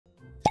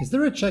Is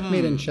there a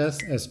checkmate in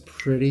chess as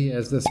pretty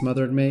as the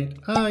smothered mate?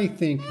 I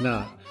think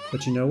not.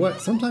 But you know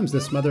what? Sometimes the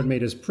smothered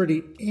mate is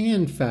pretty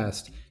and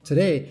fast.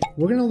 Today,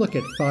 we're going to look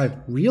at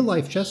 5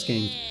 real-life chess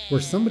games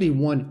where somebody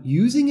won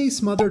using a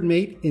smothered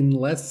mate in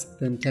less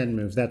than 10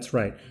 moves. That's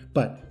right.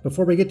 But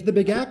before we get to the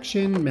big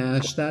action,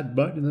 mash that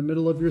button in the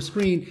middle of your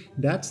screen.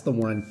 That's the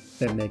one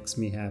that makes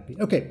me happy.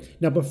 Okay,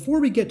 now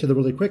before we get to the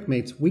really quick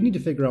mates, we need to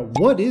figure out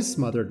what is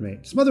smothered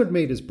mate. Smothered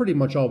mate is pretty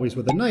much always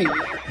with a knight,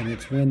 and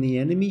it's when the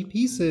enemy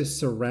pieces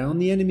surround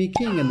the enemy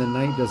king and the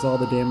knight does all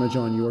the damage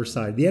on your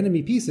side. The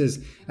enemy pieces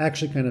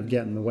actually kind of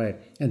get in the way.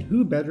 And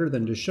who better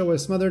than to show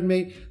us smothered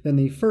mate than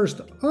the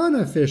first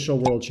unofficial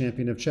world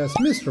champion of chess,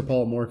 Mr.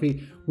 Paul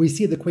Morphy. We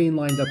see the queen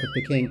lined up with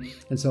the king,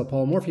 and so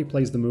Paul Morphy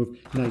plays the move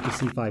knight to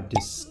c5,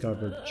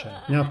 discovered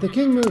check. Now, if the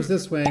king moves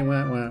this way,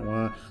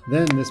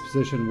 then this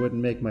position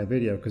wouldn't make my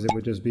video because it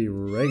would just be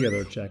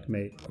regular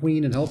checkmate,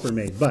 queen and helper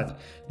mate, but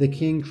the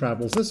king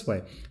travels this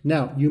way.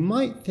 Now, you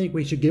might think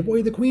we should give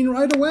away the queen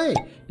right away,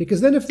 because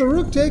then if the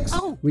rook takes,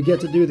 we get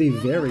to do the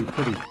very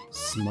pretty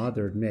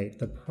smothered mate.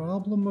 The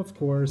problem, of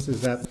course,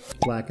 is that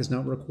black is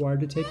not required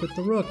to take with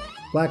the rook.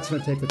 Black's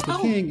going to take with the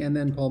king, and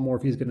then Paul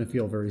Morphy is going to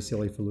feel very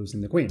silly for losing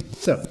the queen.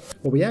 So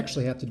what we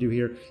actually have to do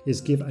here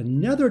is give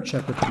another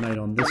check with the knight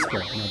on this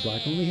square. Now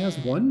black only has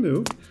one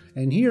move,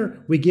 and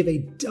here we give a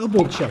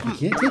double check. You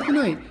can't take the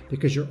knight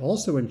because you're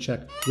also in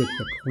check with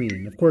the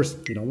queen. Of course,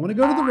 you don't want to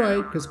go to the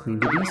right because queen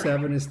to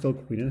d7 is still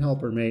queen and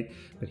helper mate.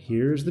 But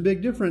here's the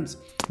big difference.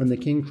 When the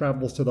king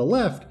travels to the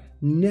left,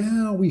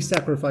 now we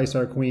sacrifice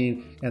our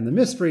queen, and the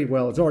mystery,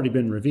 well, it's already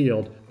been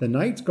revealed. The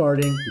knight's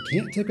guarding, you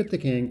can't take with the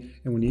king,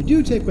 and when you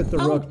do take with the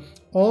rook,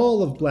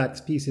 all of black's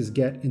pieces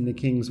get in the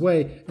king's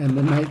way, and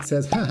the knight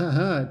says, ha ha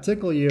ha,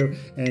 tickle you,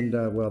 and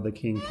well, the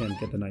king can't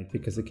get the knight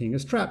because the king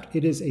is trapped.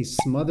 It is a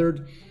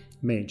smothered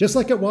mate. Just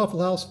like at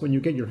Waffle House when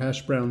you get your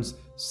hash browns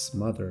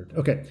smothered.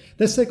 Okay,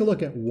 let's take a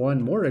look at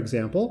one more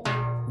example.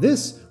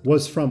 This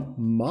was from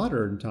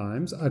modern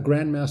times, a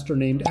grandmaster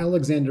named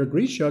Alexander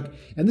Grishuk,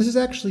 and this is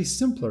actually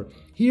simpler.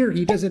 Here,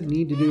 he doesn't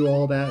need to do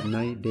all that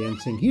knight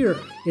dancing. Here,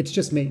 it's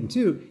just mate in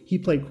 2. He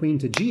played queen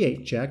to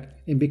g8 check,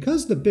 and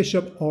because the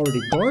bishop already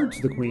guards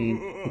the queen,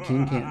 the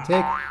king can't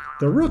take.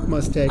 The rook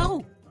must take.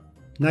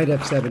 Knight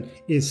f7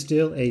 is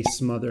still a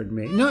smothered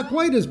mate. Not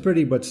quite as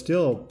pretty, but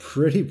still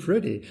pretty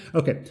pretty.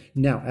 Okay,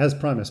 now, as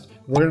promised,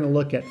 we're going to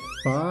look at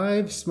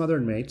 5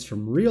 smothered mates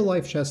from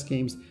real-life chess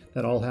games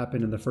that all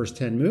happen in the first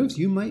 10 moves.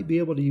 You might be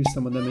able to use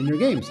some of them in your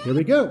games. Here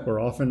we go.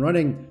 We're off and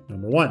running.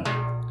 Number 1.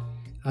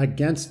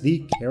 Against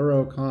the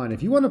Caro-Kann.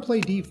 If you want to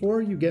play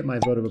d4, you get my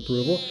vote of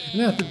approval.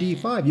 And after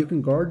d5, you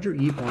can guard your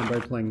e-pawn by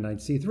playing knight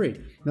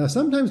c3. Now,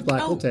 sometimes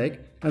black will take,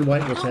 and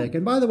white will take.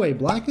 And by the way,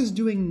 black is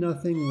doing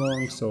nothing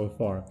wrong so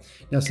far.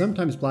 Now,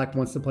 sometimes black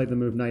wants to play the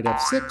move knight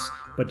f6,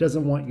 but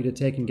doesn't want you to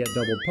take and get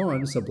doubled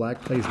pawns, so black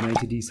plays knight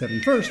to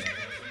d7 first.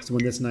 So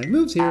when this knight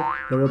moves here,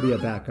 there will be a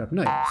backup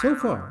knight. So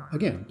far,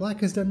 again, black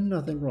has done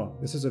nothing wrong.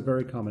 This is a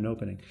very common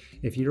opening.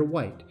 If you're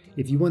white,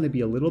 if you want to be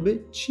a little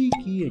bit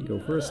cheeky and go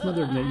for a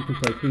smothered mate, you can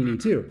play queen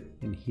e2.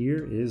 And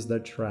here is the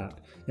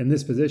trap. In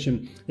this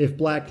position, if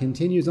black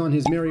continues on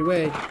his merry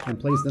way and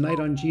plays the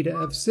knight on g to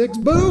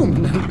f6,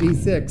 boom, knight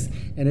d6.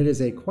 And it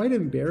is a quite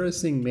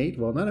embarrassing mate.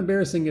 Well, not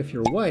embarrassing if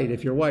you're white.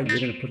 If you're white, you're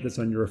going to put this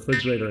on your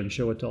refrigerator and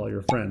show it to all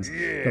your friends.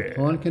 The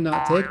pawn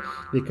cannot take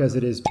because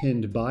it is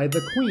pinned by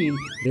the queen.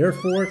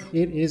 Therefore,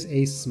 it is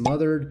a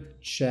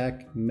smothered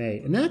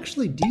checkmate. And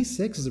actually,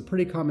 d6 is a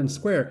pretty common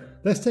square.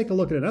 Let's take a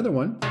look at another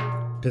one.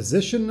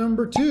 Position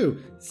number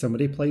 2.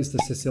 Somebody plays the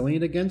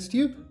Sicilian against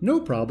you? No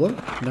problem.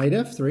 Knight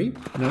f3,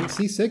 knight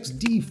c6,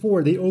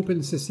 d4, the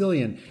open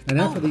Sicilian.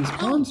 And after these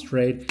pawns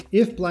trade,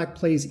 if black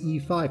plays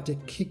e5 to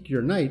kick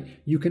your knight,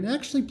 you can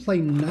actually play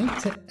knight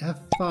to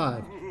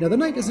f5. Now, the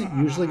knight doesn't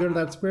usually go to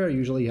that square.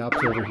 Usually he hops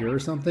over here or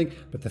something.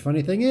 But the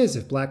funny thing is,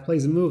 if black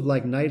plays a move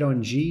like knight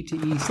on g to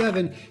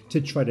e7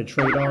 to try to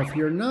trade off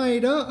your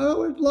knight,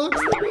 uh-oh, it blocks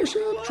the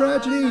bishop.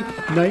 Tragedy.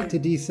 Knight to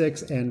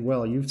d6, and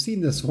well, you've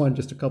seen this one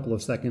just a couple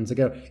of seconds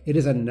ago. It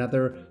is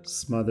another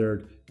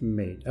smothered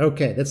mate.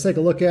 Okay, let's take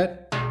a look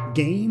at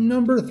game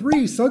number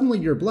 3. Suddenly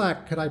you're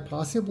black. Could I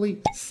possibly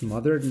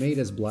smothered mate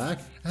as black?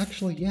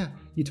 Actually, yeah,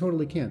 you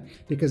totally can.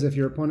 Because if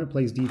your opponent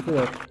plays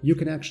d4, you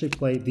can actually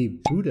play the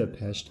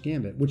Budapest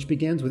Gambit, which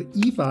begins with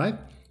e5.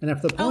 And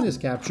after the pawn is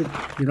captured,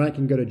 your knight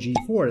can go to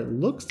g4. It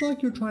looks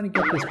like you're trying to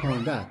get this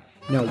pawn back.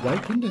 Now,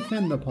 white can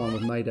defend the pawn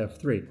with knight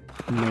f3.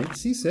 Knight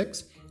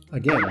c6.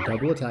 Again,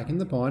 double attacking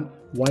the pawn.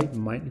 White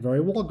might very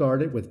well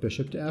guard it with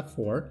bishop to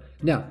f4.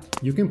 Now,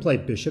 you can play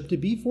bishop to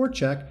b4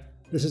 check.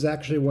 This is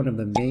actually one of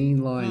the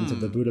main lines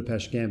of the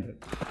Budapest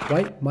Gambit.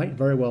 White might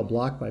very well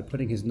block by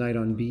putting his knight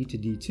on b to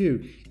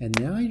d2, and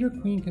now your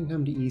queen can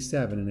come to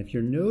e7. And if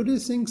you're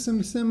noticing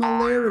some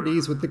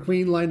similarities with the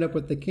queen lined up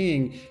with the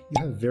king,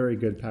 you have very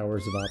good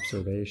powers of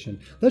observation.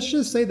 Let's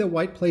just say that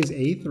white plays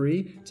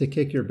a3 to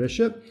kick your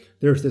bishop.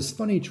 There's this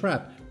funny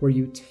trap where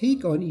you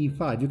take on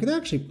e5. You could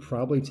actually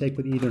probably take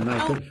with either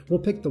knight, but we'll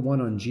pick the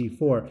one on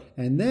g4.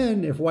 And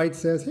then if white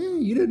says, hey,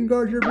 you didn't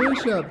guard your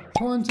bishop,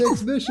 pawn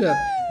takes bishop,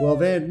 well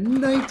then,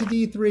 knight to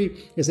d3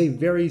 is a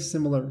very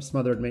similar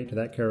smothered mate to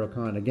that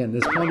Caro-Kann. Again,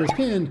 this pawn is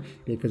pinned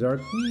because our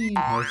queen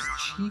has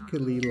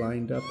cheekily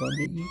lined up on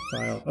the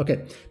e-file.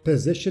 Okay,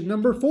 position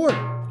number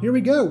 4. Here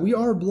we go. We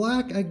are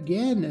black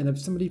again, and if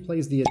somebody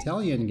plays the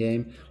Italian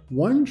game,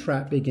 one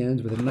trap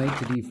begins with a knight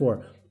to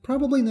d4.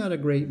 Probably not a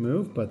great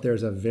move, but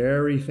there's a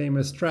very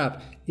famous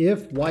trap.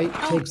 If white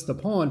takes the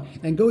pawn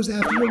and goes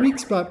after your weak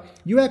spot,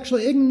 you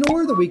actually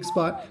ignore the weak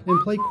spot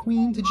and play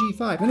queen to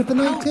g5. And if the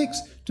knight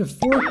takes to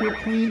fork your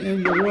queen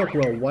and your rook,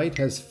 well, white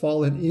has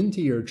fallen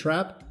into your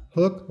trap.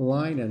 Hook,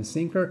 line, and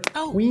sinker.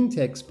 Queen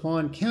takes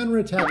pawn,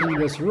 counterattacking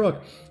this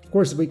rook. Of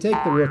course, if we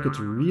take the rook, it's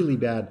really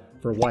bad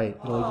for white.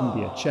 It'll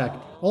even be a check.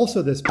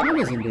 Also, this pawn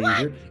is in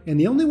danger, and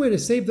the only way to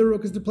save the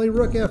rook is to play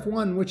rook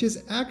f1, which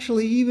is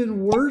actually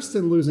even worse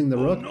than losing the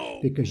rook,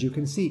 because you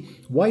can see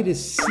white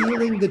is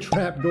sealing the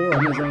trap door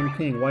on his own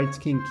king. White's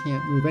king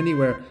can't move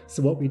anywhere,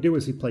 so what we do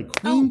is we play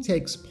queen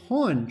takes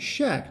pawn,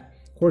 check.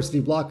 Of course, if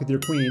you block with your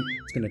queen,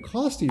 it's going to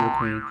cost you your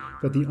queen,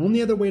 but the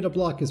only other way to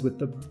block is with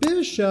the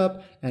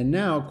bishop, and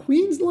now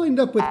queen's lined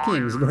up with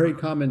kings, very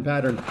common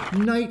pattern.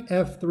 Knight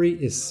f3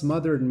 is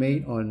smothered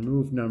mate on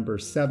move number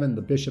 7.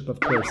 The bishop, of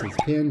course, is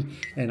pinned,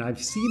 and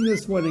I've seen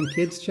this one in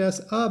kids' chess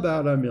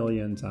about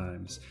 1,000,000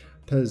 times.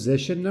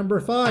 Position number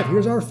 5,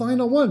 here's our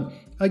final one.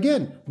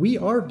 Again, we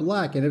are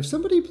black, and if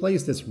somebody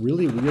plays this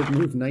really weird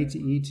move, knight to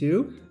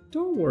e2,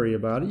 don't worry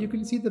about it. You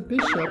can see the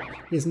bishop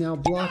is now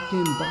blocked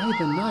in by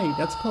the knight.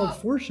 That's called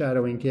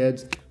foreshadowing,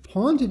 kids.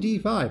 Pawn to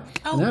d5.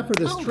 And after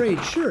this trade,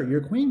 sure,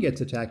 your queen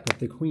gets attacked, but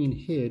the queen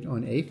hid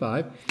on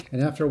a5.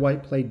 And after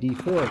white played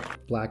d4,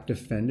 black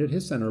defended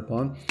his center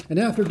pawn. And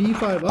after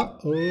d5,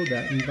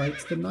 that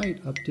invites the knight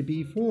up to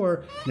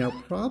b4. Now,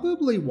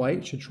 probably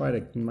white should try to,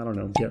 I don't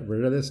know, get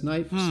rid of this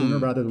knight sooner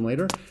rather than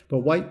later. But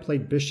white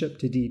played bishop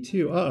to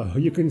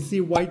d2. You can see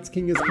white's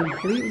king is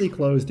completely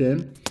closed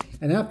in.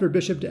 And after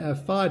bishop to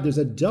f5, there's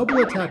a double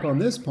attack on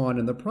this pawn.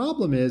 And the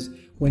problem is,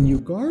 when you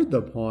guard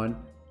the pawn,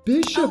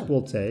 bishop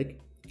will take.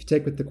 If you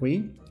take with the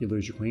queen, you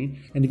lose your queen.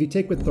 And if you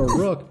take with the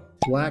rook,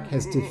 black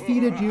has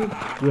defeated you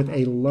with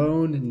a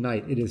lone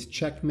knight. It is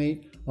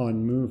checkmate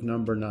on move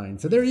number 9.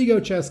 So there you go,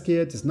 chess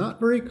kids. It's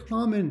not very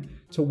common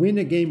to win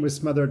a game with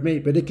smothered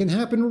mate, but it can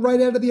happen right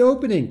out of the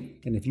opening.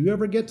 And if you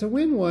ever get to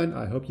win one,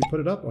 I hope you put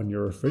it up on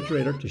your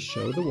refrigerator to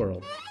show the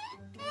world.